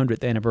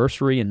 500th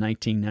anniversary in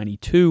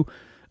 1992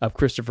 of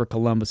Christopher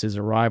Columbus's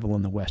arrival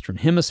in the Western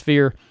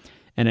Hemisphere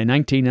and a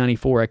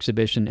 1994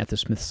 exhibition at the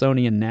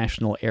Smithsonian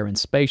National Air and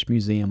Space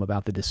Museum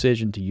about the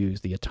decision to use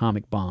the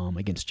atomic bomb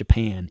against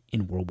Japan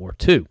in World War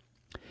II.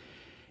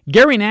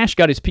 Gary Nash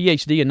got his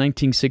Ph.D. in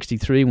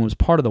 1963 and was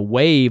part of the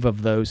wave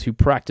of those who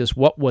practiced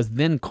what was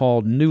then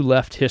called New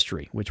Left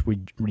history, which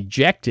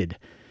rejected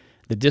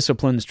the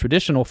discipline's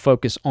traditional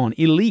focus on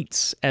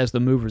elites as the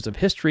movers of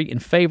history in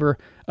favor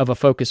of a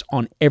focus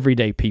on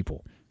everyday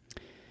people.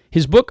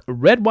 His book,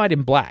 Red, White,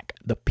 and Black,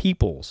 The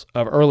Peoples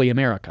of Early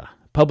America,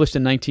 published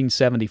in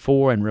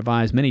 1974 and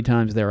revised many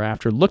times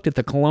thereafter, looked at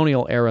the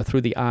colonial era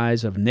through the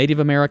eyes of Native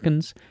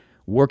Americans,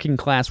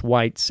 working-class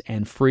whites,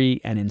 and free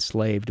and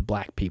enslaved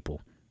black people.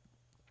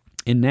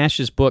 In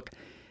Nash's book,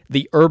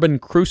 The Urban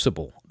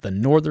Crucible, The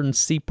Northern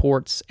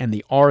Seaports and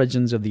the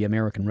Origins of the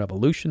American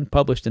Revolution,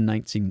 published in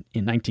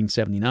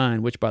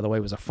 1979, which, by the way,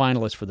 was a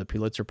finalist for the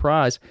Pulitzer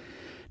Prize,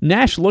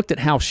 Nash looked at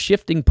how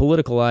shifting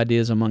political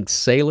ideas among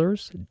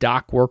sailors,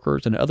 dock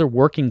workers, and other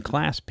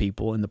working-class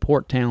people in the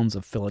port towns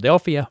of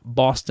Philadelphia,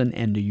 Boston,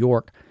 and New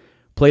York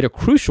played a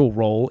crucial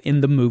role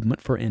in the movement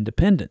for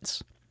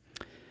independence.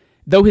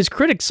 Though his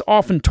critics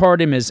often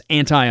tarred him as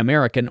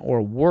anti-American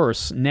or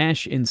worse,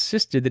 Nash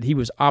insisted that he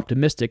was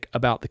optimistic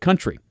about the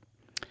country.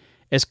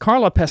 As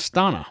Carla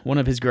Pestana, one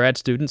of his grad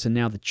students and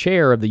now the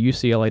chair of the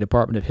UCLA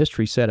Department of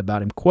History, said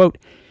about him, quote,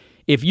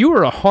 "If you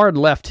were a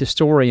hard-left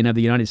historian of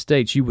the United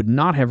States, you would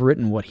not have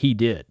written what he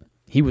did.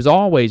 He was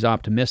always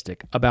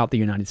optimistic about the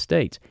United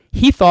States.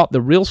 He thought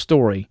the real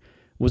story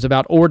was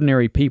about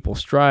ordinary people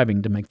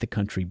striving to make the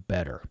country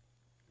better."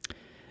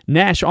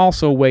 Nash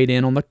also weighed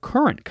in on the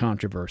current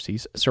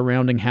controversies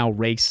surrounding how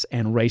race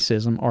and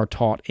racism are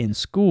taught in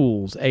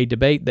schools, a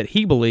debate that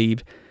he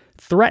believed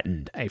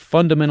threatened a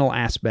fundamental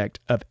aspect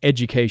of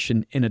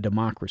education in a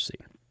democracy.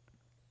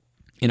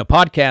 In a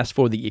podcast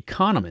for The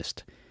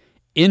Economist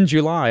in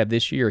July of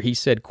this year, he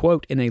said,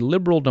 quote, "In a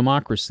liberal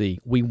democracy,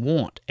 we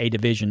want a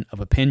division of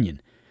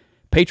opinion.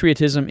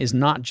 Patriotism is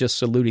not just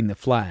saluting the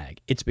flag.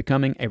 It's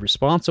becoming a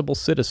responsible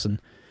citizen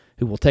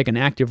who will take an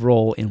active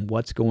role in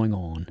what's going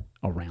on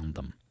around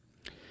them."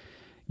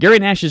 Gary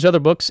Nash's other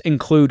books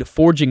include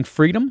Forging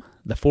Freedom,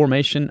 The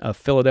Formation of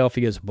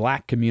Philadelphia's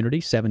Black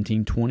Community,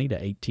 1720 to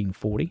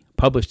 1840,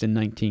 published in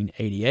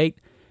 1988,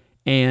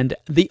 and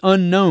The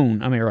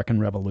Unknown American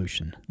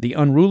Revolution, The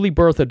Unruly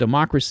Birth of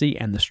Democracy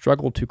and the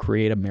Struggle to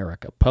Create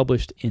America,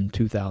 published in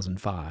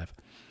 2005.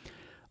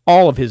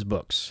 All of his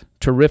books,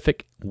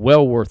 terrific,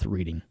 well worth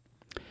reading.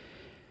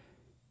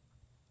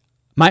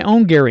 My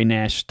own Gary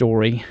Nash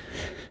story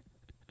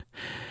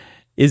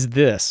is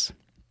this.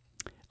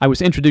 I was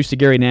introduced to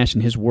Gary Nash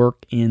and his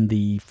work in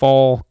the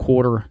fall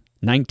quarter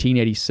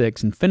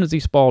 1986 in Finney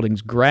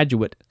Spalding's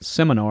graduate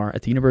seminar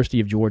at the University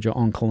of Georgia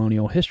on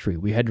colonial history.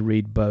 We had to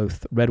read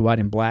both Red, White,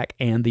 and Black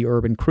and The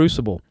Urban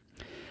Crucible.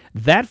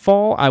 That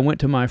fall, I went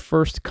to my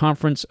first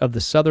conference of the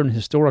Southern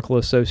Historical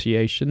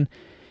Association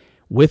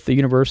with the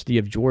University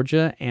of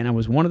Georgia, and I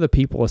was one of the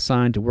people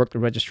assigned to work the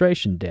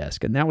registration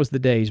desk. And that was the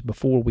days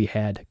before we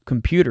had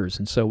computers,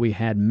 and so we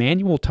had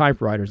manual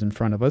typewriters in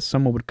front of us.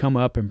 Someone would come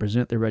up and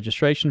present their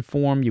registration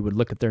form. You would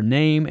look at their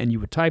name, and you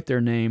would type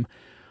their name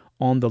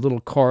on the little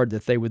card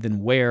that they would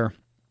then wear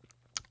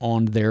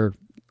on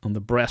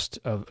the breast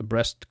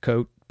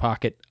coat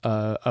pocket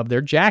of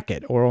their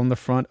jacket or on the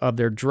front of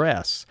their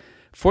dress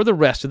for the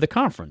rest of the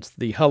conference.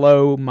 The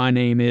 "Hello, my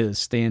name is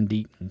Stan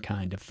Deaton"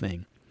 kind of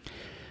thing.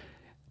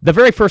 The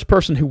very first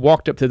person who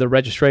walked up to the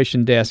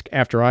registration desk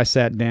after I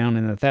sat down,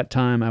 and at that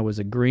time I was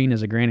a green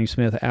as a Granny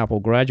Smith apple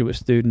graduate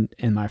student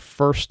in my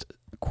first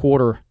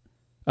quarter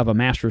of a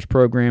master's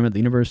program at the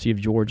University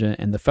of Georgia,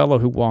 and the fellow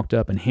who walked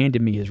up and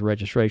handed me his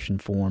registration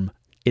form,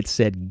 it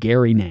said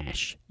Gary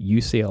Nash,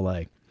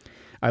 UCLA.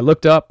 I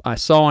looked up, I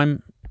saw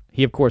him.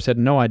 He, of course, had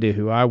no idea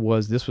who I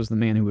was. This was the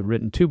man who had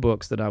written 2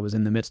 books that I was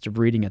in the midst of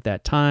reading at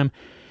that time.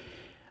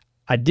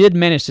 I did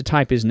manage to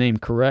type his name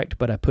correct,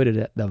 but I put it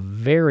at the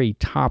very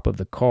top of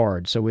the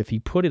card. So if he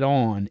put it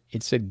on,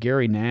 it said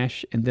Gary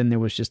Nash, and then there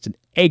was just an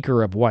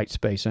acre of white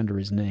space under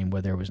his name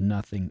where there was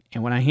nothing.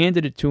 And when I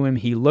handed it to him,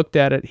 he looked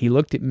at it, he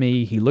looked at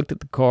me, he looked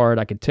at the card.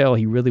 I could tell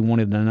he really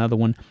wanted another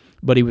one,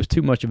 but he was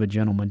too much of a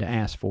gentleman to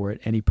ask for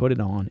it, and he put it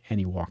on, and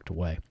he walked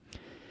away.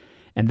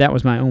 And that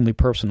was my only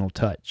personal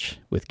touch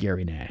with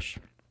Gary Nash.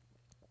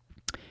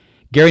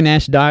 Gary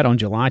Nash died on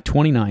July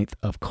 29th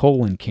of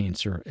colon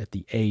cancer at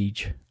the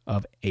age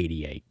of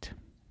 88.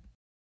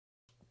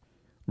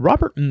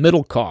 Robert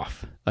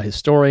Middlecoff, a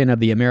historian of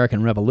the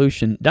American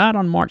Revolution, died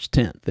on March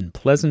 10th in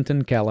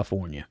Pleasanton,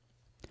 California.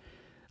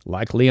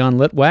 Like Leon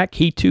Litwack,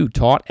 he too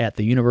taught at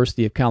the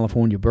University of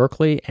California,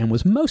 Berkeley, and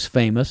was most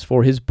famous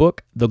for his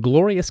book, The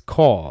Glorious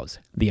Cause,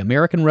 The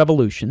American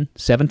Revolution,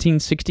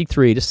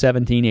 1763 to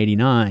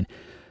 1789,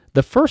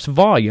 the first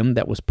volume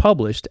that was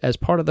published as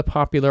part of the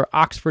popular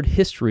Oxford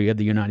History of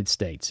the United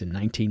States in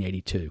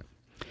 1982.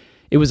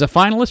 It was a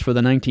finalist for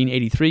the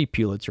 1983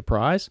 Pulitzer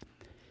Prize.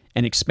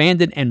 An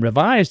expanded and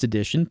revised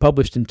edition,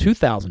 published in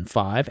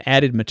 2005,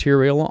 added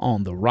material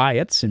on the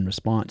riots in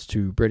response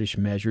to British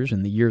measures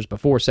in the years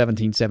before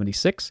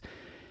 1776,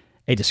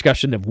 a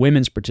discussion of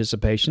women's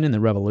participation in the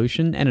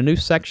Revolution, and a new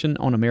section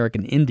on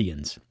American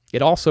Indians.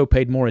 It also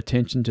paid more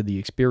attention to the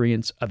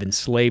experience of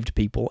enslaved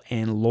people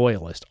and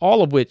loyalists,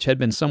 all of which had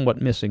been somewhat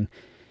missing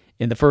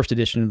in the first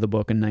edition of the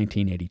book in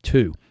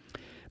 1982.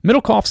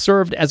 Middlecoff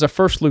served as a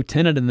first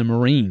lieutenant in the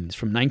Marines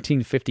from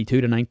 1952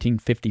 to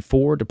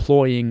 1954,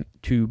 deploying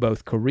to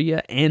both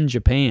Korea and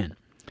Japan.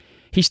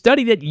 He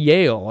studied at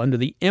Yale under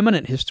the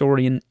eminent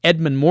historian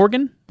Edmund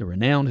Morgan, the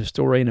renowned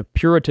historian of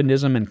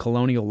Puritanism and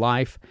colonial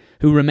life,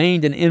 who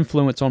remained an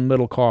influence on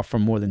Middlecoff for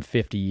more than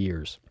 50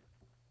 years.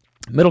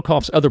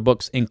 Middlecoff's other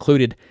books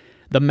included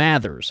The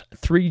Mathers,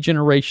 3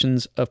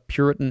 Generations of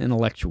Puritan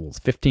Intellectuals,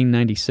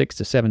 1596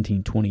 to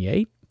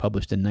 1728,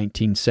 published in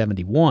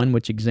 1971,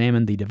 which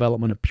examined the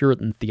development of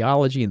Puritan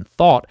theology and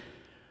thought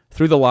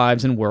through the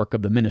lives and work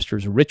of the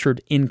ministers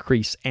Richard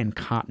Increase and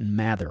Cotton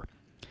Mather.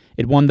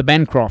 It won the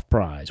Bancroft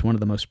Prize, one of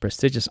the most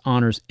prestigious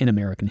honors in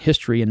American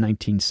history, in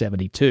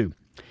 1972.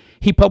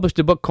 He published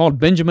a book called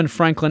Benjamin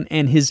Franklin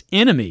and His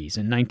Enemies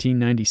in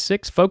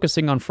 1996,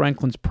 focusing on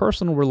Franklin's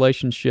personal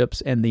relationships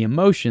and the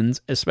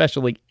emotions,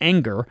 especially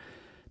anger,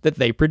 that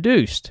they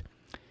produced.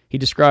 He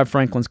described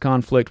Franklin's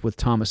conflict with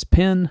Thomas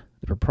Penn,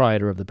 the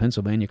proprietor of the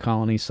Pennsylvania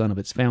colony, son of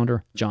its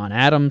founder, John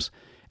Adams,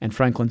 and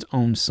Franklin's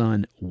own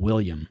son,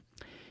 William.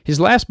 His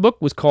last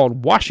book was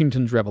called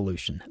Washington's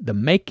Revolution, The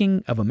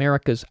Making of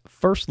America's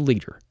First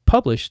Leader,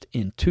 published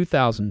in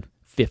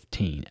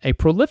 2015. A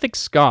prolific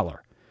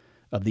scholar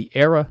of the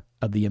era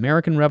of the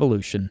American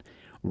Revolution,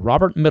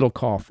 Robert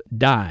Middlecoff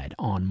died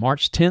on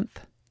March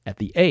 10th at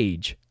the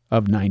age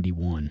of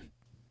 91.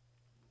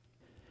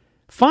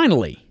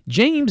 Finally,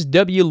 James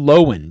W.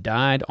 Loewen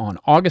died on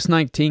August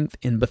 19th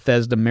in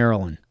Bethesda,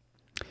 Maryland.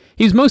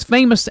 He's most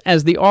famous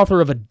as the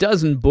author of a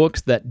dozen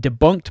books that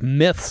debunked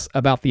myths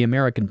about the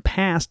American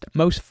past,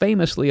 most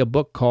famously a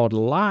book called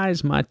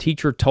Lies My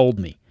Teacher Told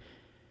Me.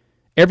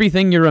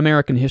 Everything Your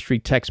American History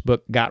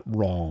Textbook Got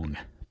Wrong,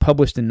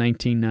 published in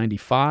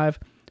 1995,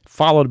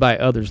 followed by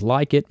others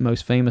like it,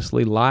 most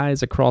famously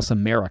Lies Across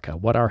America,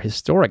 What Our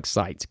Historic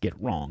Sites Get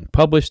Wrong,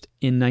 published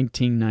in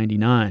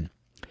 1999.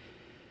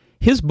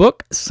 His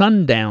book,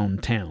 Sundown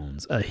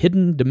Towns, A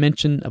Hidden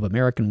Dimension of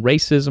American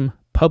Racism,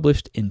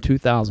 published in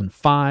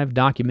 2005,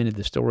 documented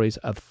the stories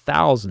of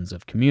thousands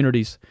of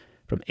communities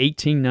from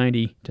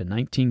 1890 to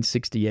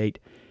 1968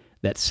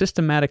 that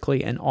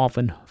systematically and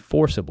often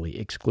forcibly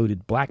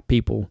excluded black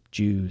people,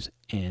 Jews,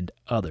 and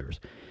others.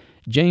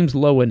 James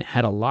Loewen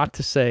had a lot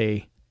to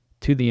say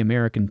to the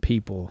American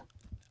people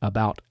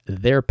about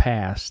their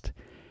past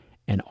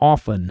and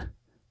often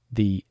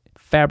the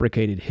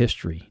fabricated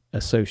history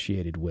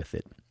associated with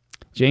it.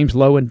 James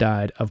Loewen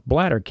died of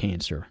bladder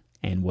cancer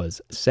and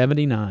was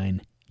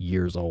 79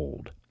 years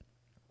old.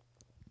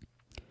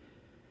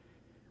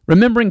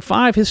 Remembering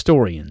 5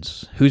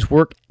 historians whose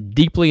work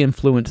deeply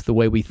influenced the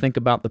way we think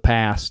about the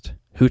past,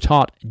 who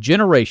taught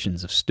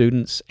generations of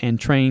students and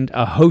trained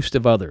a host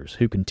of others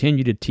who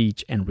continue to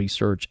teach and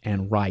research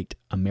and write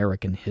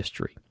American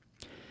history.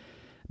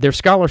 Their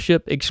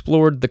scholarship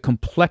explored the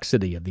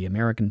complexity of the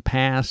American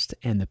past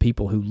and the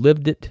people who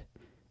lived it,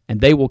 and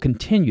they will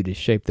continue to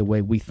shape the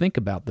way we think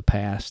about the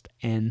past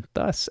and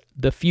thus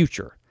the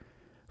future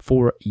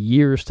for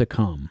years to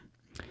come.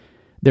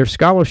 Their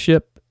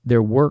scholarship,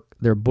 their work,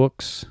 their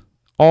books,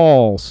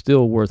 all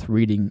still worth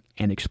reading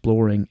and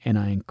exploring, and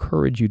I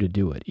encourage you to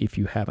do it if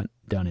you haven't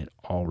done it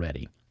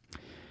already.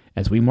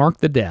 As we mark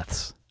the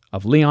deaths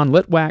of Leon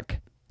Litwack,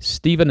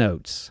 Stephen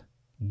Oates,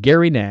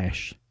 Gary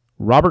Nash,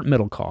 Robert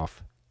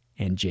Middlecoff,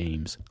 and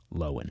James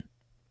Loewen.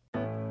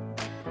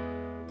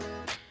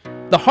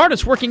 The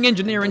hardest working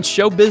engineer in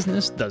show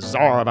business, the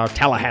czar of our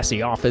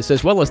Tallahassee office,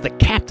 as well as the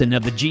captain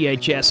of the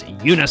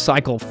GHS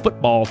unicycle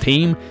football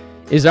team,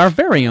 is our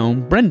very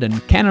own Brendan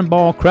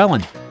Cannonball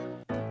Crellin.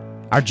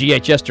 Our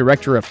GHS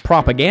director of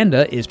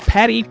propaganda is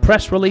Patty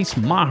Press Release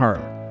Maher.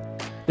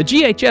 The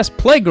GHS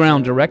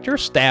playground director,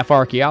 staff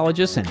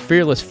archaeologist, and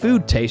fearless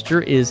food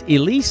taster is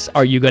Elise,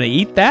 are you going to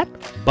eat that?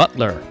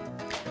 Butler.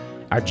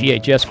 Our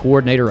GHS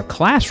coordinator of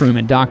classroom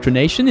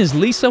indoctrination is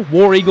Lisa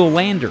War Eagle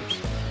Landers.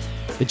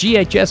 The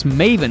GHS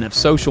maven of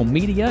social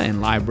media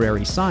and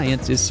library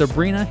science is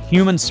Sabrina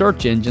Human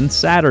Search Engine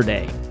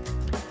Saturday.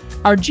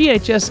 Our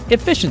GHS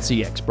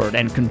efficiency expert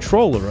and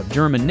controller of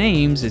German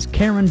names is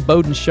Karen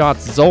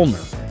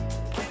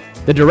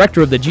Bodenschatz-Zollner. The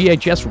director of the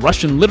GHS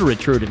Russian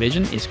Literature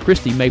Division is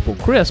Christy Maple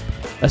Crisp,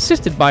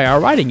 assisted by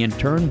our writing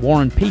intern,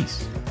 Warren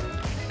Peace.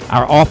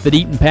 Our Off the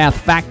Beaten Path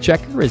fact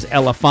checker is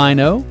Ella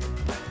Fino.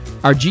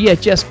 Our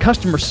GHS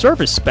customer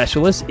service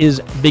specialist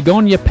is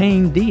Begonia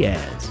Payne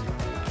Diaz.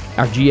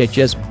 Our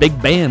GHS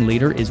Big Band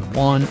leader is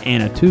Juan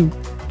Anatu.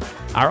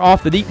 Our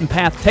Off the Beaten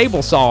Path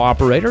table saw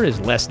operator is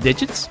Les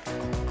Digits.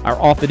 Our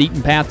Off the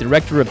Beaten Path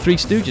director of Three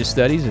Stooges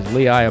studies is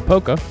Lee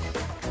Iapoca.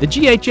 The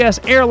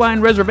GHS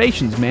airline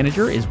reservations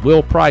manager is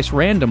Will Price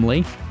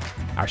Randomly.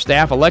 Our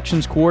staff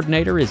elections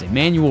coordinator is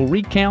Emmanuel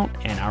Recount,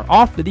 and our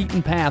Off the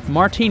Beaten Path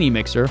martini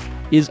mixer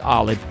is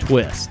Olive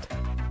Twist.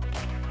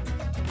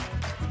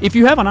 If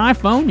you have an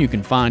iPhone, you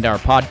can find our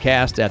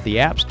podcast at the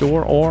App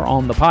Store or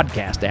on the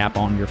podcast app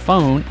on your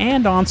phone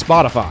and on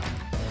Spotify.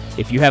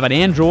 If you have an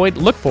Android,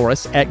 look for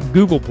us at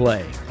Google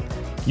Play.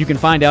 You can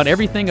find out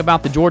everything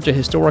about the Georgia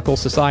Historical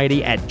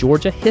Society at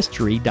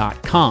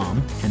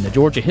georgiahistory.com and the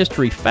Georgia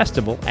History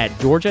Festival at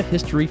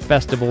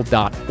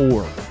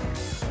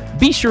georgiahistoryfestival.org.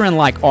 Be sure and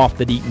like Off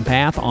the Beaten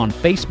Path on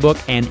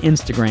Facebook and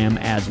Instagram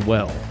as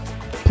well.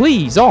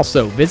 Please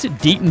also visit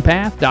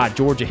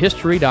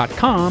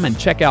deatonpath.georgiahistory.com and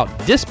check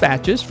out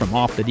dispatches from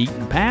Off the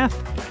Beaten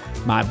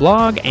Path, my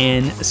blog,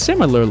 and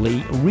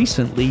similarly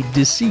recently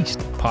deceased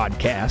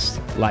podcasts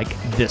like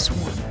this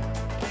one.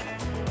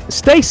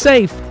 Stay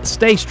safe,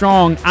 stay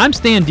strong. I'm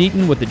Stan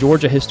Deaton with the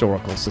Georgia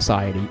Historical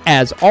Society.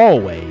 As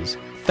always,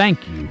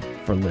 thank you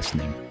for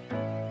listening.